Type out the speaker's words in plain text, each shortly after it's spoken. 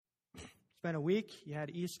It's been a week. You had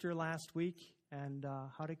Easter last week, and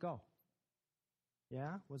how'd it go?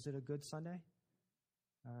 Yeah? Was it a good Sunday?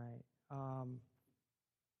 All right.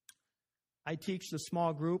 I teach the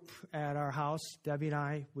small group at our house. Debbie and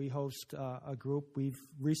I, we host a group. We've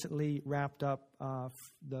recently wrapped up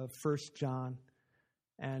the 1 John,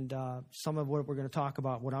 and some of what we're going to talk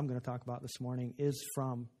about, what I'm going to talk about this morning, is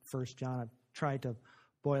from 1 John. I've tried to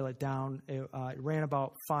boil it down. It ran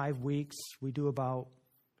about 5 weeks. We do about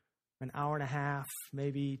an hour and a half,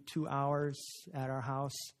 maybe 2 hours at our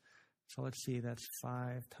house. So let's see, that's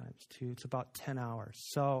 5 times 2. It's about 10 hours.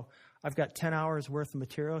 So I've got 10 hours worth of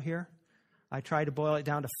material here. I tried to boil it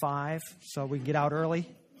down to 5 so we can get out early.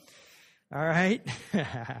 All right.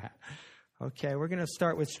 Okay, we're going to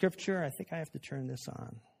start with Scripture. I think I have to turn this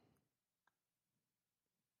on.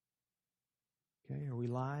 Okay, are we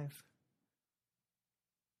live?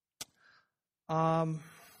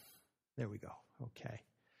 There we go. Okay.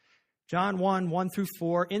 John 1 through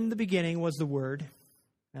 4. In the beginning was the Word,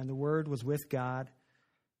 and the Word was with God,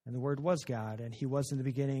 and the Word was God, and He was in the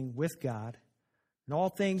beginning with God. And all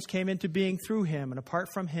things came into being through Him, and apart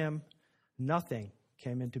from Him, nothing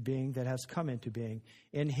came into being that has come into being.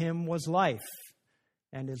 In Him was life,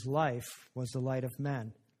 and His life was the light of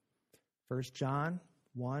men. 1 John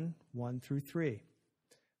 1 through 3.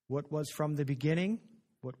 What was from the beginning,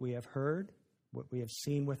 what we have heard, what we have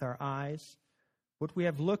seen with our eyes, what we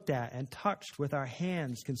have looked at and touched with our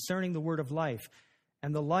hands concerning the word of life.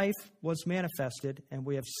 And the life was manifested, and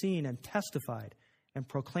we have seen and testified and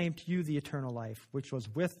proclaimed to you the eternal life, which was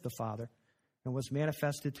with the Father and was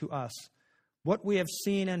manifested to us. What we have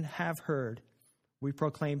seen and have heard, we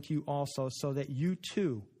proclaim to you also, so that you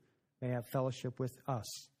too may have fellowship with us.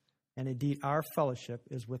 And indeed, our fellowship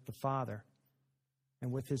is with the Father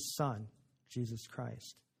and with His Son, Jesus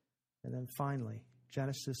Christ. And then finally,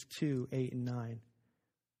 Genesis 2, 8 and 9.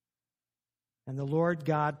 And the Lord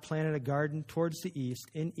God planted a garden towards the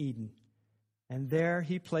east in Eden, and there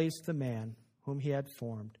He placed the man whom He had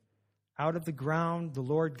formed. Out of the ground the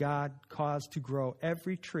Lord God caused to grow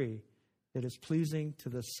every tree that is pleasing to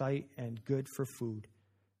the sight and good for food,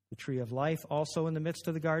 the tree of life also in the midst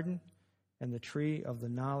of the garden, and the tree of the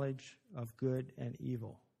knowledge of good and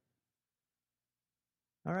evil.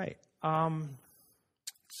 All right,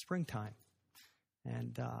 springtime,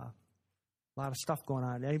 and a lot of stuff going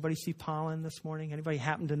on. Anybody see pollen this morning? Anybody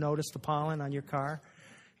happen to notice the pollen on your car?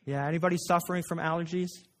 Yeah, anybody suffering from allergies?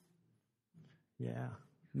 Yeah.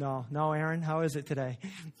 No, Aaron, how is it today?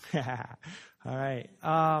 All right.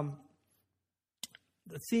 The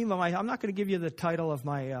theme of I'm not going to give you the title of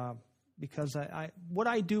my, because what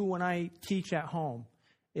I do when I teach at home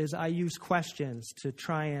is I use questions to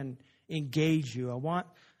try and engage you. I want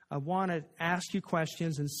to ask you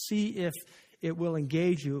questions and see if it will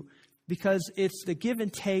engage you, because it's the give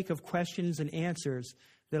and take of questions and answers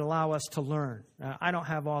that allow us to learn. I don't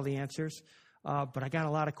have all the answers, but I got a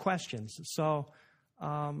lot of questions. So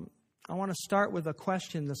I want to start with a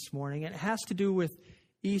question this morning. It has to do with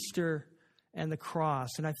Easter and the cross.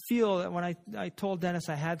 And I feel that when I told Dennis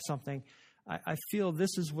I had something, I feel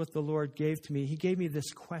this is what the Lord gave to me. He gave me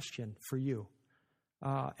this question for you.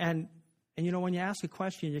 And you know, when you ask a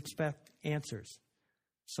question, you expect answers.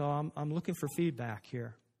 So I'm looking for feedback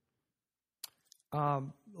here. A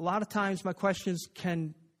lot of times my questions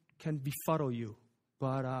can befuddle you,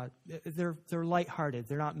 but they're lighthearted.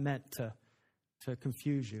 They're not meant to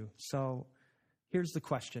confuse you. So here's the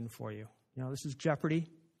question for you. You know, this is Jeopardy,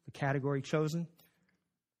 the category chosen.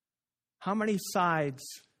 How many sides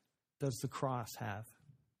does the cross have?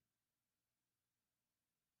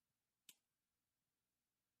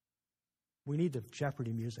 We need the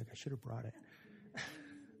Jeopardy music. I should have brought it.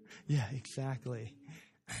 Yeah, exactly.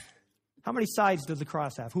 How many sides does the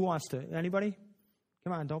cross have? Who wants to? Anybody?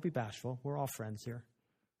 Come on, don't be bashful. We're all friends here.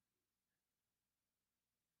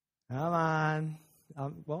 Come on.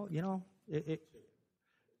 Well, you know,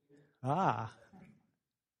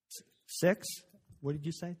 6? What did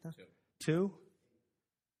you say? 2?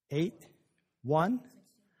 8? 1?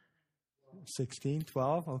 16,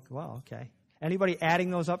 12? Oh, well, okay. Anybody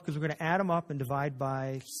adding those up? Because we're going to add them up and divide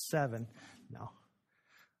by 7. No.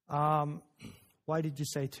 Why did you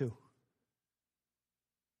say 2?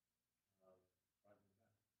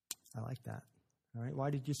 I like that. All right.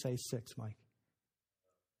 Why did you say 6, Mike?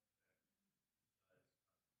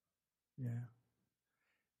 Yeah.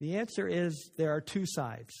 The answer is there are 2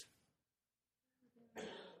 sides.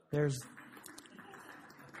 There's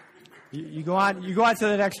you go on to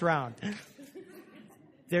the next round.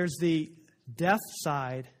 There's the death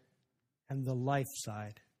side and the life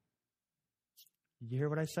side. Did you hear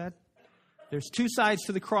what I said? There's 2 sides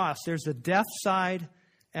to the cross. There's the death side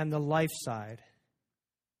and the life side?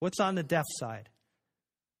 What's on the death side?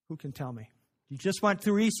 Who can tell me? You just went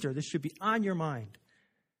through Easter. This should be on your mind.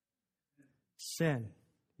 Sin.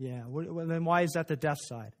 Yeah. Well, then why is that the death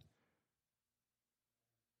side?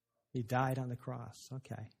 He died on the cross.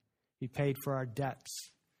 Okay. He paid for our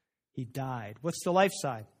debts. He died. What's the life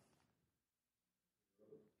side?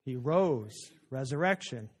 He rose.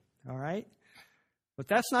 Resurrection. All right? But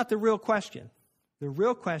that's not the real question. The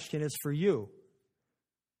real question is for you.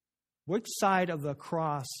 Which side of the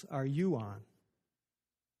cross are you on?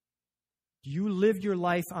 Do you live your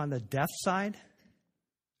life on the death side?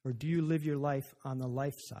 Or do you live your life on the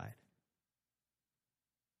life side?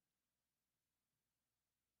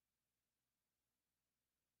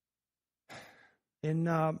 In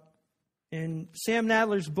Sam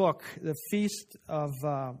Nadler's book, The Feast of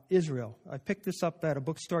Israel, I picked this up at a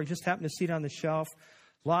bookstore. I just happened to see it on the shelf,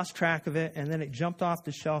 lost track of it, and then it jumped off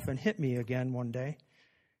the shelf and hit me again one day.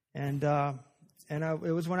 And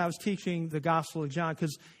it was when I was teaching the Gospel of John,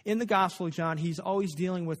 because in the Gospel of John, he's always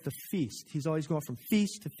dealing with the feast. He's always going from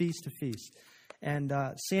feast to feast to feast. And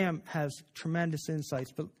Sam has tremendous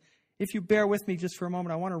insights. But if you bear with me just for a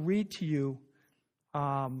moment, I want to read to you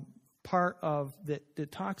part of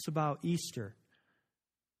that talks about Easter.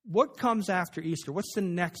 What comes after Easter? What's the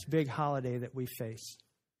next big holiday that we face?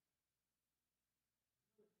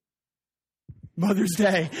 Mother's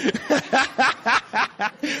Day.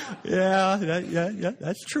 Yeah,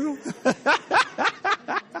 that's true.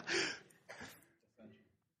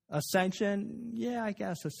 Ascension, yeah, I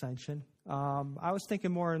guess Ascension. I was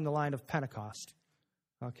thinking more in the line of Pentecost.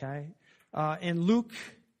 Okay, in Luke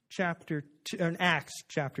chapter 2, in Acts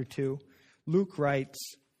chapter 2, Luke writes,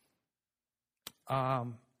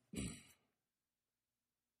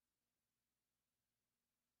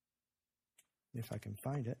 if I can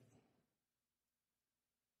find it.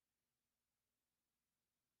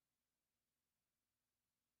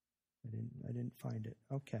 I didn't find it.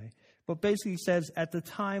 Okay. But basically he says at the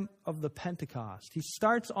time of the Pentecost. He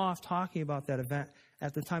starts off talking about that event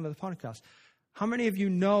at the time of the Pentecost. How many of you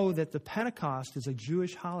know that the Pentecost is a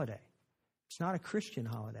Jewish holiday? It's not a Christian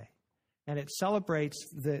holiday. And it celebrates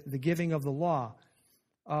the giving of the law.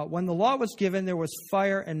 When the law was given, there was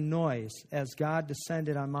fire and noise as God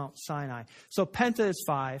descended on Mount Sinai. So Penta is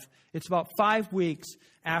 5. It's about 5 weeks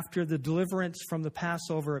after the deliverance from the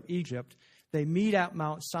Passover of Egypt. They meet at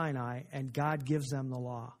Mount Sinai, and God gives them the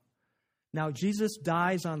law. Now, Jesus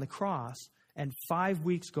dies on the cross, and 5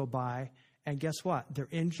 weeks go by, and guess what? They're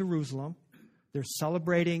in Jerusalem. They're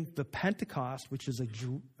celebrating the Pentecost, which is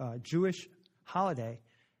a Jewish holiday,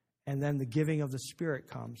 and then the giving of the Spirit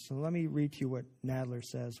comes. So let me read to you what Nadler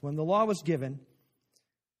says. When the law was given,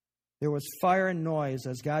 there was fire and noise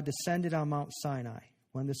as God descended on Mount Sinai.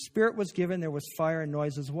 When the Spirit was given, there was fire and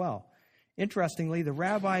noise as well. Interestingly, the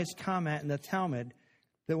rabbis comment in the Talmud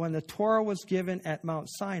that when the Torah was given at Mount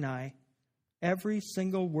Sinai, every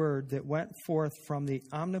single word that went forth from the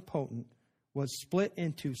Omnipotent was split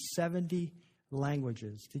into 70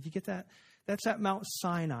 languages. Did you get that? That's at Mount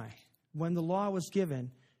Sinai. When the law was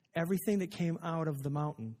given, everything that came out of the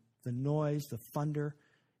mountain, the noise, the thunder,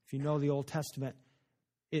 if you know the Old Testament,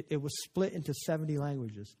 it was split into 70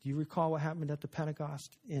 languages. Do you recall what happened at the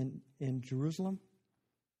Pentecost in Jerusalem?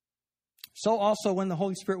 So also when the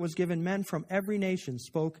Holy Spirit was given, men from every nation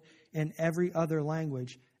spoke in every other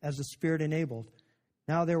language as the Spirit enabled.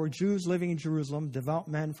 Now there were Jews living in Jerusalem, devout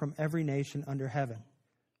men from every nation under heaven.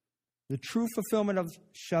 The true fulfillment of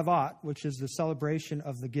Shavuot, which is the celebration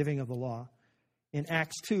of the giving of the law, in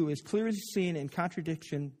Acts 2 is clearly seen in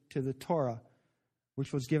contradiction to the Torah,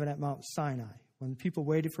 which was given at Mount Sinai. When the people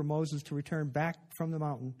waited for Moses to return back from the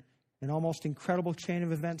mountain, an almost incredible chain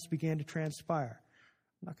of events began to transpire.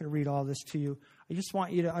 I'm not going to read all this to you. I just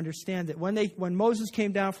want you to understand that when Moses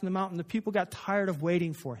came down from the mountain, the people got tired of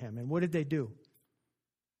waiting for him. And what did they do?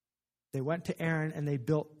 They went to Aaron and they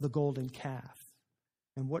built the golden calf.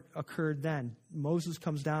 And what occurred then? Moses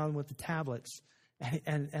comes down with the tablets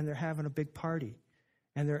and they're having a big party.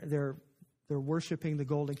 And they're worshiping the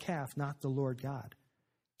golden calf, not the Lord God.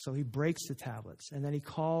 So he breaks the tablets. And then he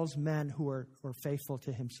calls men who are faithful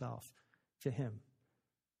to himself, to him.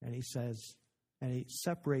 And he says... And he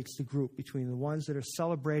separates the group between the ones that are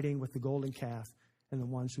celebrating with the golden calf and the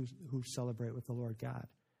ones who celebrate with the Lord God.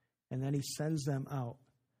 And then he sends them out,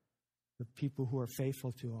 the people who are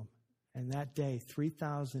faithful to him. And that day,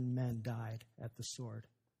 3,000 men died at the sword,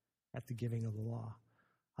 at the giving of the law.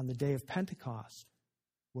 On the day of Pentecost,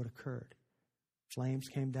 what occurred? Flames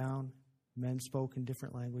came down, men spoke in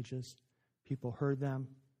different languages, people heard them,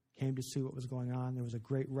 came to see what was going on. There was a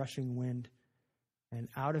great rushing wind. And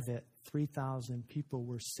out of it, 3,000 people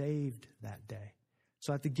were saved that day.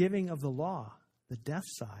 So at the giving of the law, the death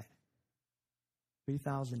side,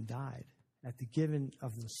 3,000 died. At the giving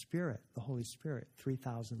of the Spirit, the Holy Spirit,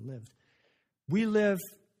 3,000 lived. We live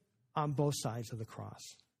on both sides of the cross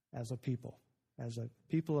as a people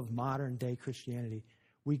of modern day Christianity.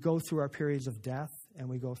 We go through our periods of death and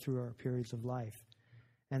we go through our periods of life.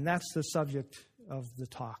 And that's the subject of the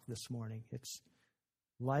talk this morning. It's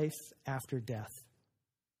life after death.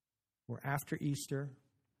 We're after Easter.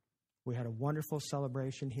 We had a wonderful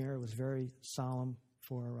celebration here. It was very solemn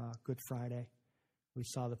for Good Friday. We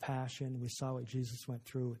saw the Passion. We saw what Jesus went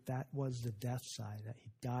through. That was the death side, that he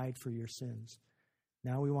died for your sins.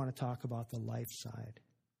 Now we want to talk about the life side.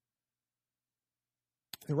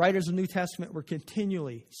 The writers of the New Testament were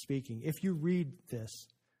continually speaking. If you read this,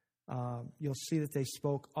 you'll see that they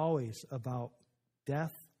spoke always about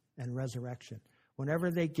death and resurrection. Whenever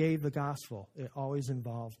they gave the gospel, it always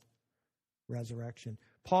involved resurrection.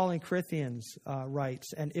 Paul in Corinthians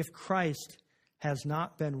writes, "And if Christ has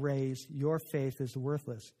not been raised, your faith is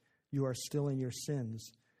worthless. You are still in your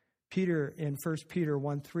sins." Peter in 1 Peter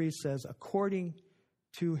 1:3 says, "According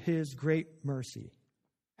to his great mercy,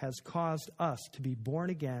 has caused us to be born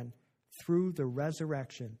again through the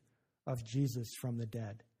resurrection of Jesus from the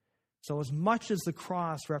dead." So as much as the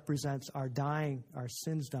cross represents our dying, our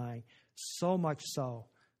sins dying, so much so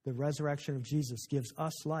the resurrection of Jesus gives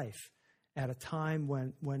us life at a time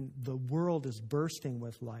when the world is bursting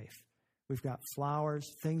with life. We've got flowers,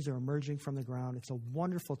 things are emerging from the ground. It's a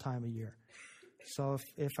wonderful time of year. So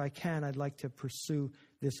if I can, I'd like to pursue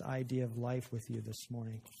this idea of life with you this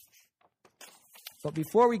morning. But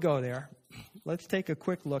before we go there, let's take a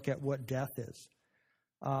quick look at what death is.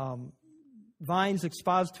 Vine's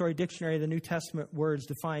Expository Dictionary of the New Testament Words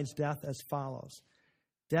defines death as follows.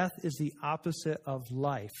 Death is the opposite of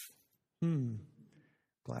life.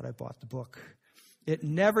 Glad I bought the book. It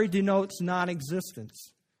never denotes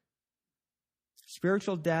non-existence.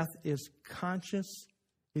 Spiritual death is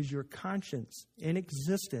your conscience in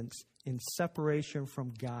existence in separation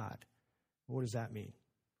from God. What does that mean?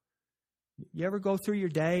 You ever go through your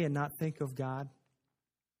day and not think of God?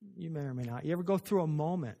 You may or may not. You ever go through a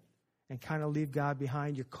moment and kind of leave God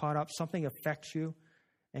behind? You're caught up, something affects you,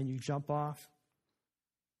 and you jump off,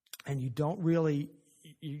 and you don't really,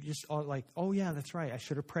 you just are like, oh yeah, that's right, I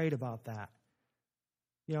should have prayed about that.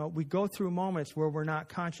 You know, we go through moments where we're not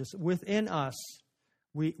conscious. Within us,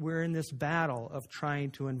 we're in this battle of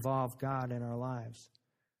trying to involve God in our lives.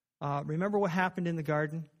 Remember what happened in the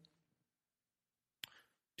garden?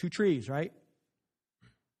 2 trees, right?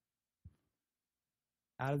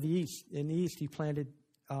 Out of the east. In the east, he planted,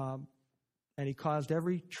 and he caused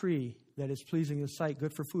every tree that is pleasing in sight,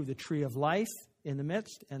 good for food. The tree of life in the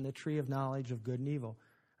midst, and the tree of knowledge of good and evil.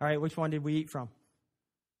 All right, which one did we eat from?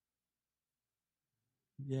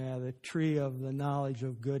 Yeah, the tree of the knowledge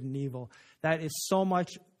of good and evil. That is so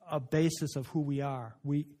much a basis of who we are.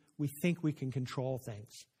 We think we can control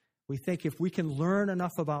things. We think if we can learn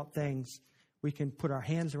enough about things, we can put our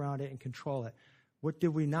hands around it and control it. What did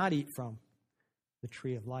we not eat from? The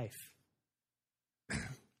tree of life.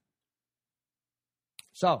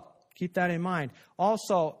 So, keep that in mind.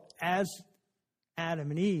 Also, as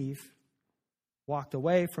Adam and Eve walked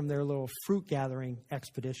away from their little fruit gathering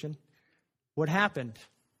expedition, what happened?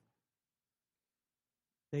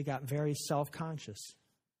 They got very self-conscious.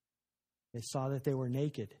 They saw that they were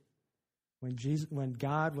naked. When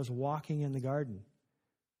God was walking in the garden,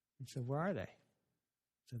 he said, "Where are they?"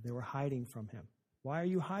 He said, "They were hiding from him." "Why are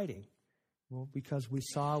you hiding?" "Well, because we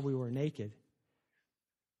saw we were naked."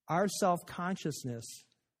 Our self-consciousness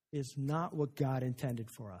is not what God intended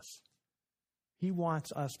for us. He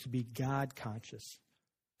wants us to be God-conscious.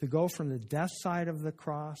 To go from the death side of the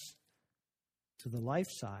cross to the life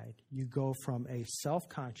side, you go from a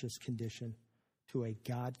self-conscious condition to a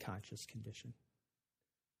God-conscious condition.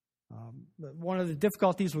 One of the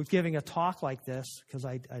difficulties with giving a talk like this, because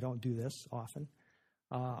I don't do this often,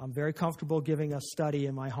 I'm very comfortable giving a study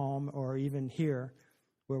in my home or even here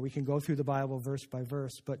where we can go through the Bible verse by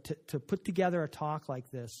verse. But to put together a talk like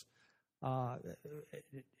this,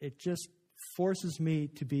 it just forces me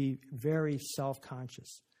to be very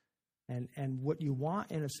self-conscious. And what you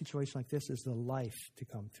want in a situation like this is the life to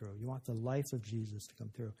come through. You want the life of Jesus to come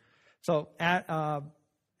through. So Adam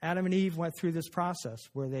and Eve went through this process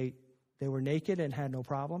where they were naked and had no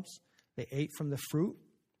problems. They ate from the fruit,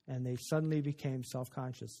 and they suddenly became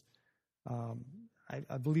self-conscious.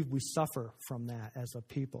 I believe we suffer from that as a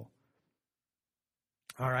people.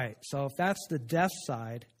 All right, so if that's the death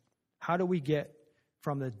side, how do we get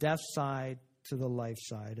from the death side to the life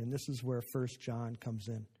side? And this is where 1 John comes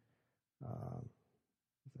in.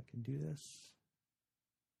 If I can do this.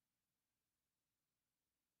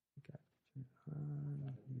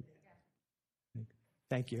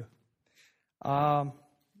 Thank you. All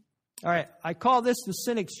right. I call this the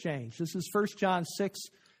sin exchange. This is 1 John 6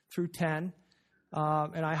 through 10.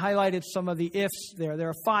 And I highlighted some of the ifs there. There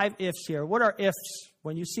are 5 ifs here. What are ifs?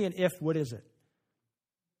 When you see an if, what is it?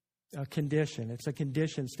 A condition. It's a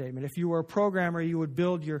condition statement. If you were a programmer, you would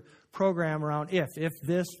build your program around if. If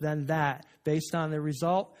this, then that. Based on the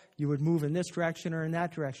result, you would move in this direction or in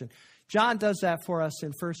that direction. John does that for us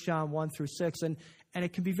in 1 John 1 through 6. And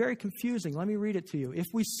it can be very confusing. Let me read it to you. If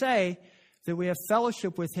we say that we have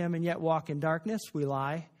fellowship with him and yet walk in darkness, we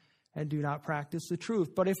lie and do not practice the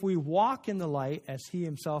truth. But if we walk in the light, as he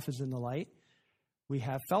himself is in the light, we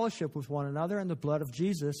have fellowship with one another, and the blood of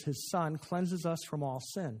Jesus, his Son, cleanses us from all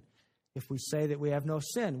sin. If we say that we have no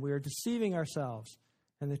sin, we are deceiving ourselves,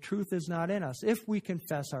 and the truth is not in us. If we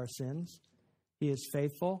confess our sins, he is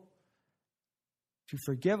faithful to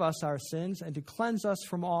forgive us our sins and to cleanse us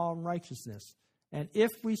from all unrighteousness. And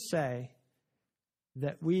if we say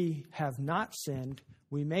that we have not sinned,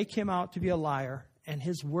 we make him out to be a liar, and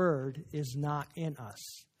his word is not in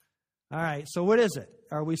us. All right, so what is it?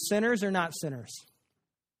 Are we sinners or not sinners?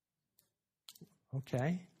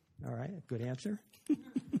 Okay, all right, good answer.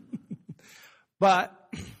 But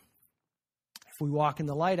if we walk in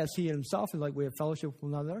the light as he himself is, like we have fellowship with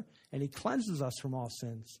one another, and he cleanses us from all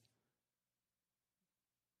sins.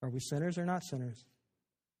 Are we sinners or not sinners?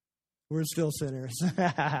 We're still sinners.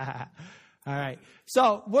 All right.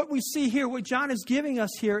 So what we see here, what John is giving us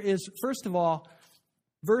here is, first of all,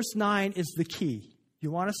 verse 9 is the key. You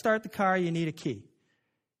want to start the car, you need a key.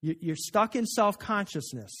 You're stuck in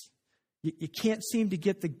self-consciousness. You can't seem to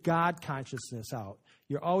get the God consciousness out.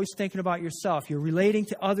 You're always thinking about yourself. You're relating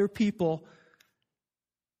to other people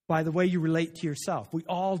by the way you relate to yourself. We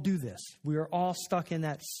all do this. We are all stuck in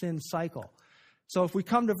that sin cycle. So if we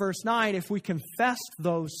come to verse 9, if we confess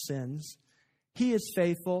those sins, he is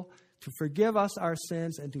faithful to forgive us our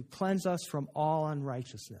sins and to cleanse us from all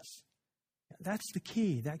unrighteousness. That's the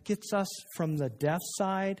key. That gets us from the death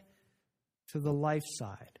side to the life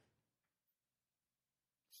side.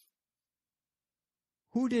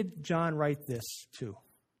 Who did John write this to?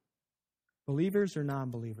 Believers or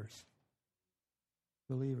non-believers?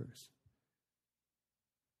 Believers.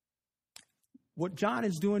 What John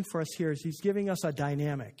is doing for us here is he's giving us a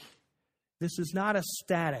dynamic. This is not a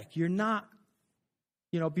static. You're not,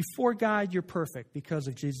 before God, you're perfect because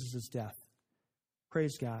of Jesus' death.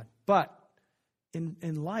 Praise God. But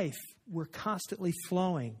in life, we're constantly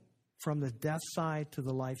flowing from the death side to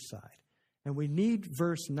the life side. And we need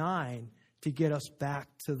verse 9 to get us back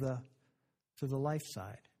to the life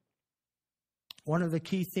side. One of the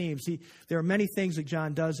key themes, there are many things that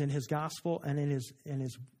John does in his gospel and in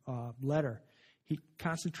his letter. He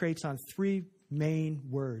concentrates on 3 main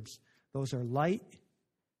words. Those are light,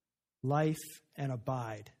 life, and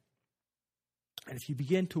abide. And if you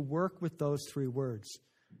begin to work with those 3 words,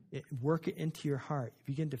 work it into your heart, you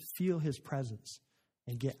begin to feel his presence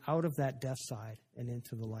and get out of that death side and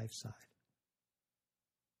into the life side.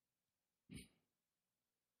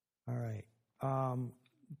 All right.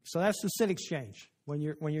 So that's the sin exchange. When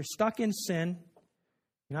you're stuck in sin,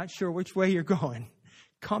 you're not sure which way you're going,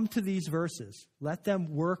 come to these verses. Let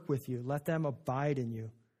them work with you. Let them abide in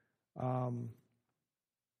you. All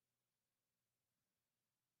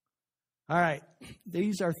right.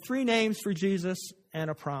 These are 3 names for Jesus and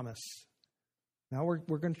a promise. Now we're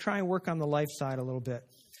going to try and work on the life side a little bit.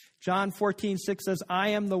 John 14:6 says, I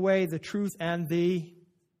am the way, the truth, and the...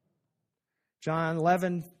 John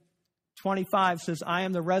 11:25 says, I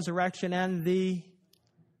am the resurrection and the...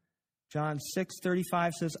 John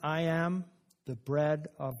 6:35 says, I am the bread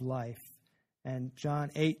of life. And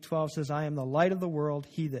John 8:12 says, I am the light of the world.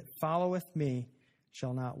 He that followeth me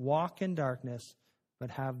shall not walk in darkness,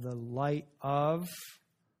 but have the light of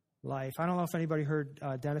life. I don't know if anybody heard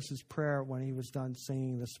Dennis's prayer when he was done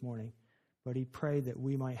singing this morning, but he prayed that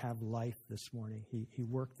we might have life this morning. He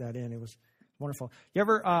worked that in. It was wonderful. You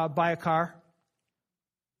ever buy a car?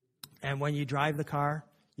 And when you drive the car,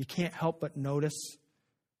 you can't help but notice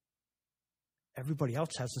everybody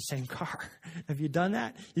else has the same car. Have you done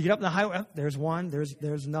that? You get up on the highway, oh, there's one,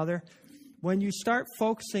 there's another. When you start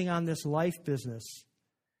focusing on this life business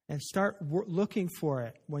and start looking for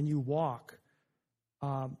it when you walk,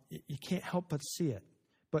 you can't help but see it.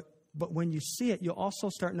 But when you see it, you'll also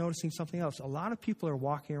start noticing something else. A lot of people are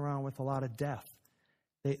walking around with a lot of death.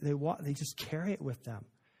 They just carry it with them.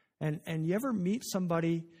 And you ever meet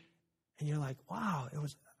somebody and you're like, wow,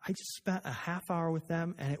 I just spent a half hour with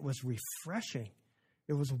them and it was refreshing.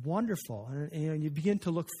 It was wonderful. And you begin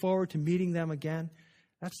to look forward to meeting them again.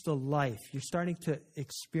 That's the life. You're starting to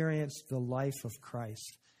experience the life of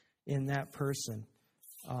Christ in that person.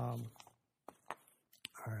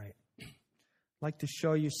 All right. I'd like to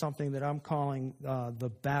show you something that I'm calling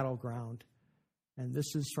the battleground. And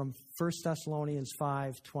this is from 1 Thessalonians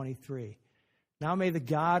 5:23. Now may the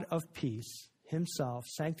God of peace himself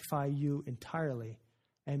sanctify you entirely,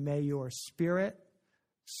 and may your spirit,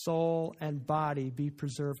 soul, and body be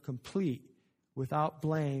preserved complete without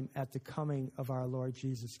blame at the coming of our Lord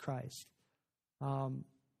Jesus Christ. A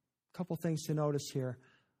couple things to notice here.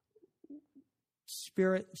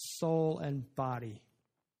 Spirit, soul, and body.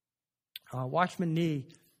 Watchman Nee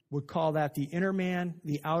would call that the inner man,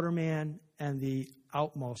 the outer man, and the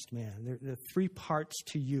outmost man. They're three parts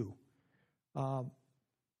to you.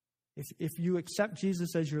 If you accept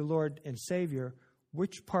Jesus as your Lord and Savior,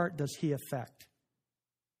 which part does he affect?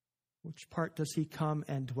 Which part does he come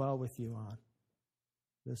and dwell with you on?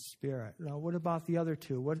 The Spirit. Now, what about the other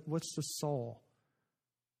two? What's the soul?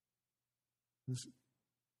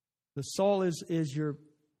 The soul is your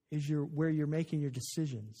where you're making your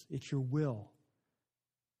decisions. It's your will.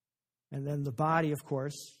 And then the body, of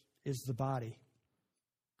course, is the body.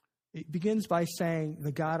 It begins by saying,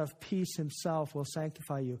 the God of peace himself will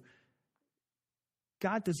sanctify you.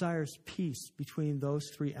 God desires peace between those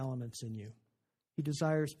three elements in you. He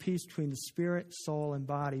desires peace between the spirit, soul, and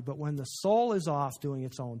body. But when the soul is off doing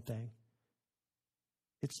its own thing,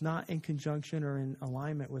 it's not in conjunction or in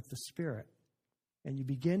alignment with the spirit. And you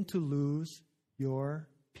begin to lose your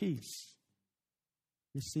peace.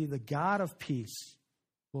 You see, the God of peace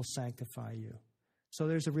will sanctify you. So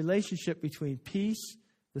there's a relationship between peace,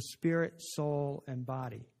 the spirit, soul, and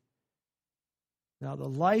body. Now, the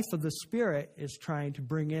life of the spirit is trying to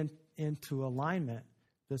bring into alignment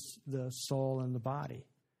the soul and the body.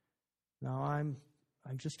 Now,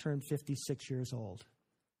 I've just turned 56 years old.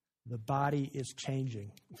 The body is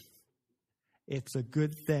changing. It's a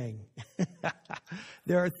good thing.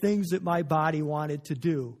 There are things that my body wanted to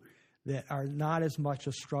do that are not as much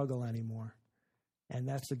a struggle anymore. And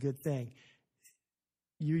that's a good thing.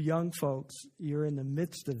 You young folks, you're in the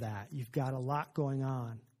midst of that. You've got a lot going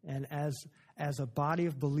on. And as a body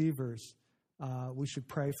of believers, we should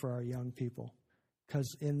pray for our young people.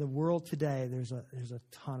 Because in the world today, there's a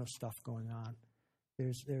ton of stuff going on.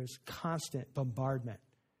 There's constant bombardment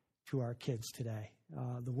to our kids today.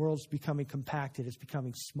 The world's becoming compacted. It's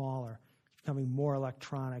becoming smaller. It's becoming more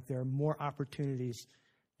electronic. There are more opportunities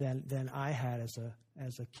than I had as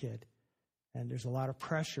a kid. And there's a lot of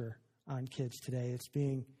pressure on kids today. It's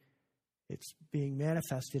being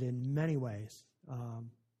manifested in many ways.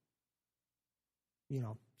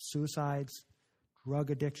 Suicides, drug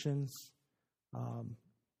addictions.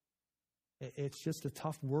 It's just a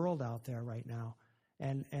tough world out there right now,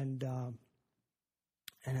 and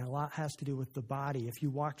a lot has to do with the body. If you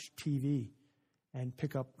watch TV and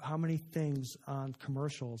pick up how many things on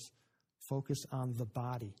commercials focus on the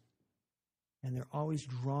body, and they're always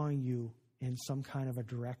drawing you in some kind of a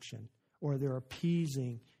direction, or they're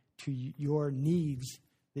appeasing to your needs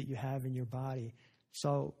that you have in your body.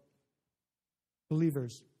 So,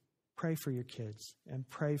 believers, pray for your kids and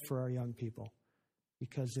pray for our young people,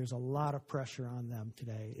 because there's a lot of pressure on them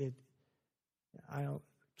today. I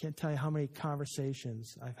can't tell you how many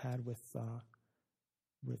conversations I've had with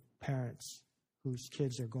parents whose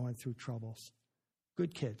kids are going through troubles.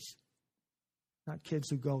 Good kids, not kids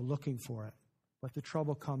who go looking for it, but the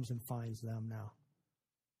trouble comes and finds them now.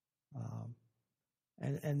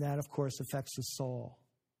 And that, of course, affects the soul.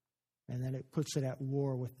 And then it puts it at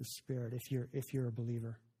war with the spirit if you're a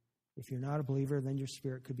believer. If you're not a believer, then your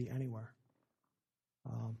spirit could be anywhere.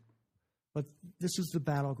 But this is the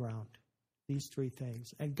battleground, these three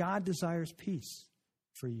things. And God desires peace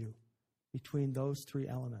for you between those three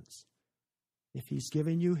elements. If he's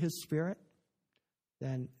given you his spirit,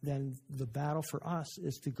 then the battle for us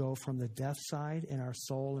is to go from the death side in our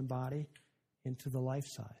soul and body into the life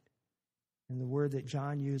side. And the word that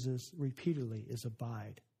John uses repeatedly is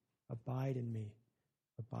abide. Abide in me.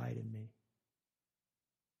 Abide in me.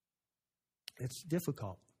 It's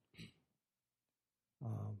difficult.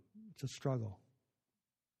 It's a struggle.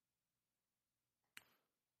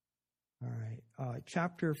 All right.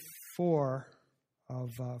 Chapter 4 of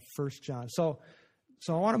 1 John. So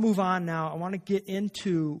I want to move on now. I want to get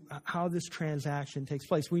into how this transaction takes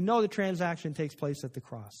place. We know the transaction takes place at the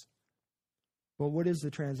cross. But what is the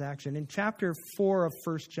transaction? In chapter 4 of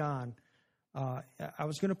 1 John, I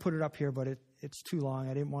was going to put it up here, but it's too long.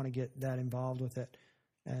 I didn't want to get that involved with it.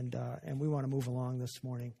 And we want to move along this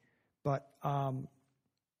morning. But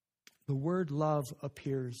the word love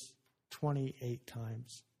appears 28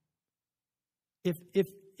 times.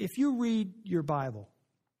 If you read your Bible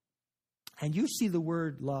and you see the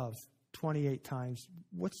word love 28 times,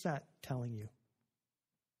 what's that telling you?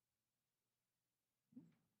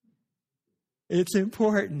 It's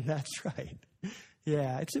important. That's right.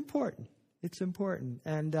 Yeah, it's important. It's important.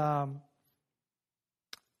 And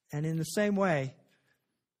in the same way,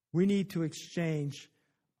 we need to exchange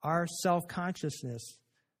our self-consciousness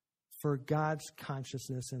for God's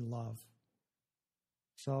consciousness and love.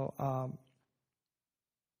 So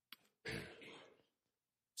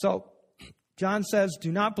John says,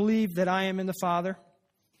 do not believe that I am in the Father.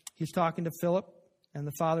 He's talking to Philip, and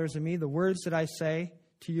the Father is in me. The words that I say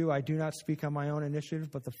to you, I do not speak on my own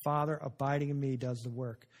initiative, but the Father abiding in me does the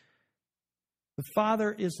work. The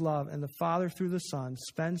Father is love, and the Father through the Son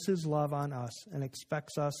spends his love on us and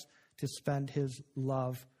expects us to spend his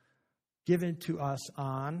love given to us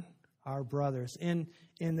on our brothers. In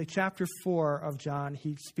the chapter 4 of John,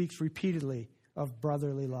 he speaks repeatedly of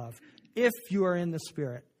brotherly love. If you are in the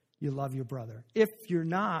Spirit, you love your brother. If you're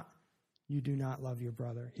not, you do not love your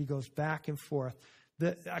brother. He goes back and forth.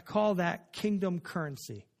 I call that kingdom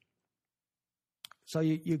currency. So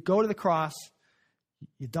you go to the cross,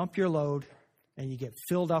 you dump your load, and you get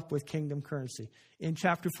filled up with kingdom currency. In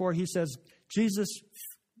chapter 4, he says,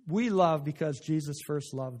 we love because Jesus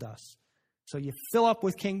first loved us. So you fill up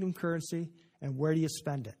with kingdom currency, and where do you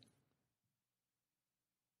spend it?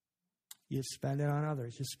 You spend it on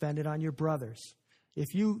others. You spend it on your brothers.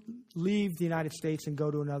 If you leave the United States and go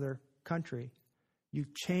to another country, you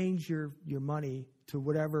change your money to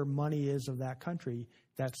whatever money is of that country.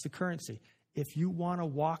 That's the currency. If you want to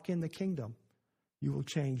walk in the kingdom, you will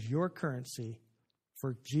change your currency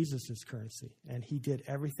for Jesus' currency. And he did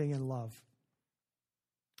everything in love.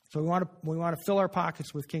 So we want to fill our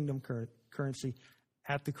pockets with kingdom currency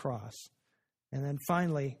at the cross. And then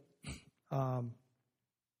finally,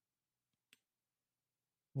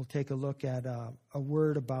 we'll take a look at a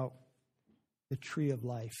word about the tree of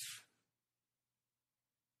life.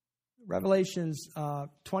 Revelations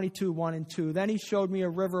 22, 1 and 2. Then he showed me a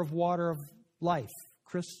river of water of life,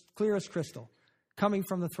 clear as crystal, coming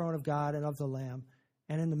from the throne of God and of the Lamb.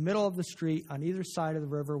 And in the middle of the street, on either side of the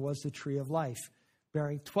river, was the tree of life,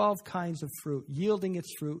 bearing 12 kinds of fruit, yielding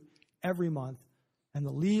its fruit every month. And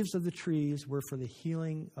the leaves of the trees were for the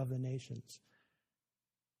healing of the nations.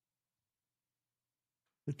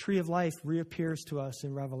 The tree of life reappears to us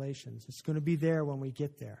in Revelations. It's going to be there when we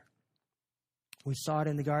get there. We saw it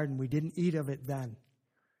in the garden. We didn't eat of it then.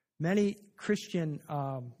 Many Christian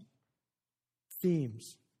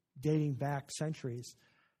themes dating back centuries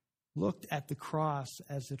looked at the cross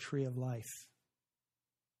as the tree of life.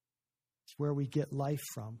 It's where we get life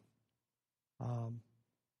from.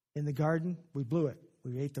 In the garden, we blew it.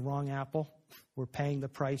 We ate the wrong apple. We're paying the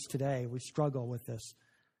price today. We struggle with this.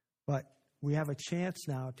 But we have a chance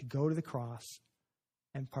now to go to the cross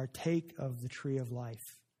and partake of the tree of life.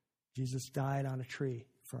 Jesus died on a tree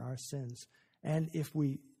for our sins. And if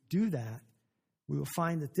we do that, we will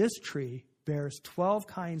find that this tree bears 12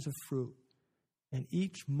 kinds of fruit. And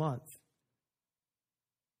each month,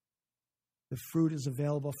 the fruit is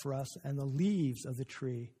available for us, and the leaves of the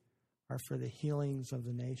tree are for the healings of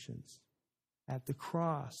the nations. At the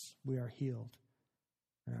cross, we are healed.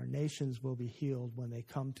 And our nations will be healed when they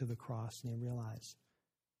come to the cross and they realize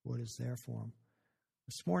what is there for them.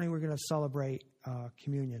 This morning, we're going to celebrate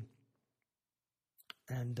communion.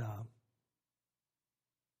 And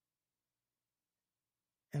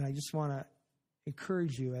I just want to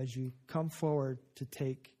encourage you as you come forward to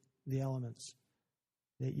take the elements,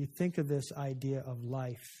 that you think of this idea of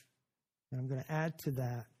life. And I'm going to add to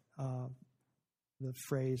that the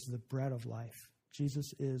phrase, the bread of life.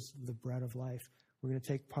 Jesus is the bread of life. We're going to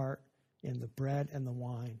take part in the bread and the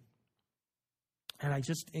wine. And I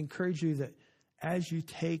just encourage you that as you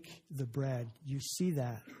take the bread, you see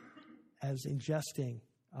that as ingesting,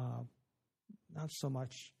 not so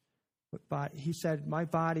much, but he said, my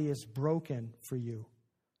body is broken for you.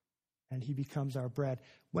 And he becomes our bread.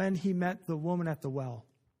 When he met the woman at the well,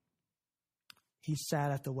 he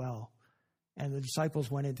sat at the well. And the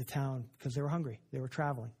disciples went into town because they were hungry. They were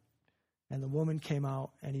traveling. And the woman came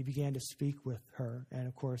out and he began to speak with her. And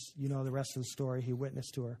of course, you know the rest of the story. He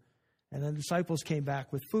witnessed to her. And then the disciples came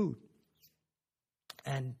back with food.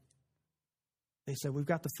 And they said, we've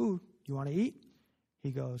got the food. You want to eat?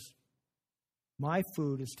 He goes, my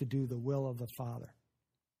food is to do the will of the Father.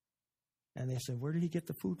 And they said, where did he get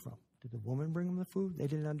the food from? Did the woman bring him the food? They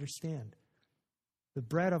didn't understand. The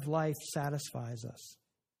bread of life satisfies us.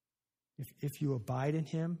 If you abide in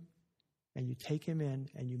him and you take him in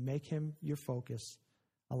and you make him your focus,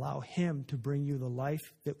 allow him to bring you the life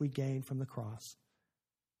that we gain from the cross,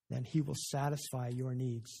 then he will satisfy your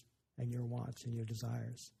needs and your wants and your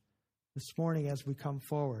desires. This morning, as we come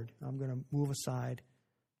forward, I'm going to move aside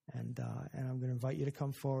and I'm going to invite you to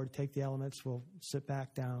come forward, take the elements. We'll sit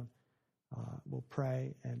back down. we'll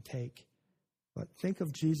pray and take. But think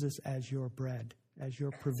of Jesus as your bread, as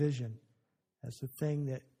your provision, as the thing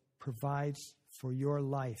that provides for your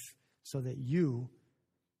life so that you,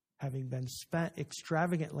 having been spent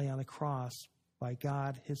extravagantly on the cross by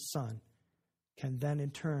God, his Son, can then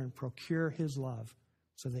in turn procure his love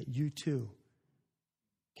so that you too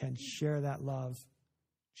can share that love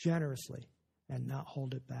generously and not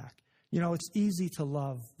hold it back. You know, it's easy to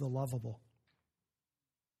love the lovable,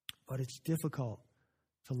 but it's difficult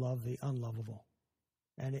to love the unlovable.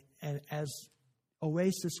 And as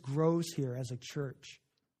Oasis grows here as a church,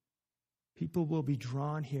 people will be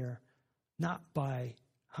drawn here not by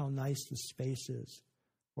how nice the space is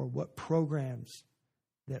or what programs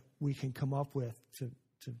that we can come up with to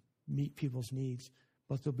meet people's needs,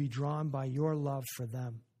 but they'll be drawn by your love for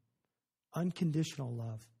them. Unconditional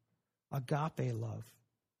love, agape love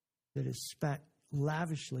that is spent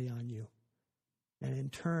lavishly on you. And in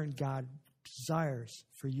turn, God desires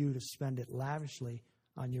for you to spend it lavishly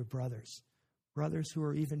on your brothers who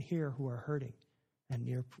are even here who are hurting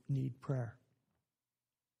and need prayer.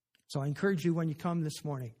 So I encourage you when you come this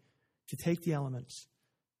morning to take the elements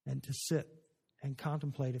and to sit and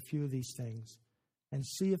contemplate a few of these things and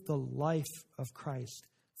see if the life of Christ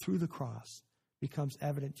through the cross becomes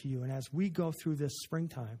evident to you. And as we go through this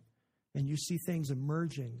springtime and you see things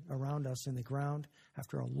emerging around us in the ground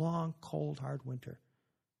after a long, cold, hard winter,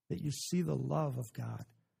 that you see the love of God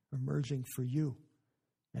emerging for you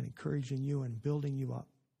and encouraging you and building you up.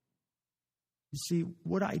 You see,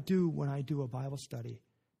 what I do when I do a Bible study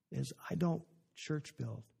is I don't church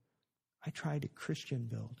build. I try to Christian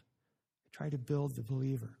build. I try to build the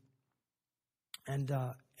believer. And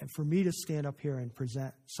for me to stand up here and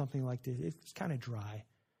present something like this, it's kind of dry.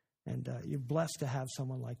 And you're blessed to have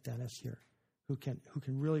someone like Dennis here who can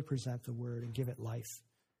really present the word and give it life.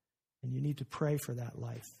 And you need to pray for that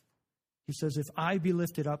life. He says, if I be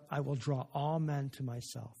lifted up, I will draw all men to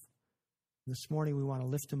myself. This morning we want to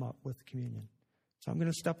lift him up with communion. So I'm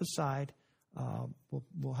going to step aside.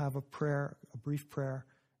 We'll have a prayer, a brief prayer,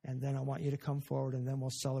 and then I want you to come forward, and then we'll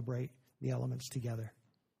celebrate the elements together.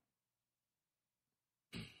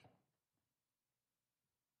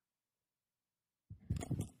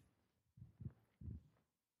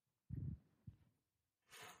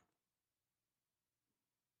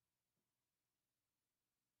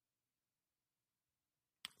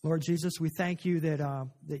 Lord Jesus, we thank you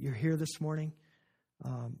that you're here this morning.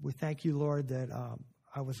 We thank you, Lord, that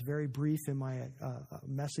I was very brief in my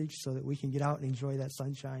message so that we can get out and enjoy that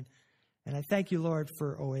sunshine. And I thank you, Lord,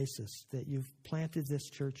 for Oasis, that you've planted this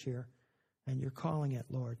church here and you're calling it,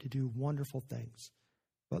 Lord, to do wonderful things.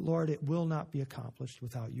 But, Lord, it will not be accomplished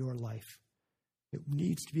without your life. It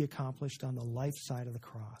needs to be accomplished on the life side of the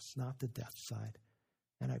cross, not the death side.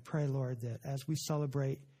 And I pray, Lord, that as we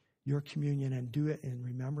celebrate your communion and do it in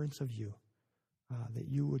remembrance of you, that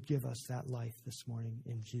you would give us that life this morning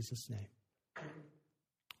in Jesus' name.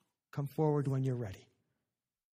 Come forward when you're ready.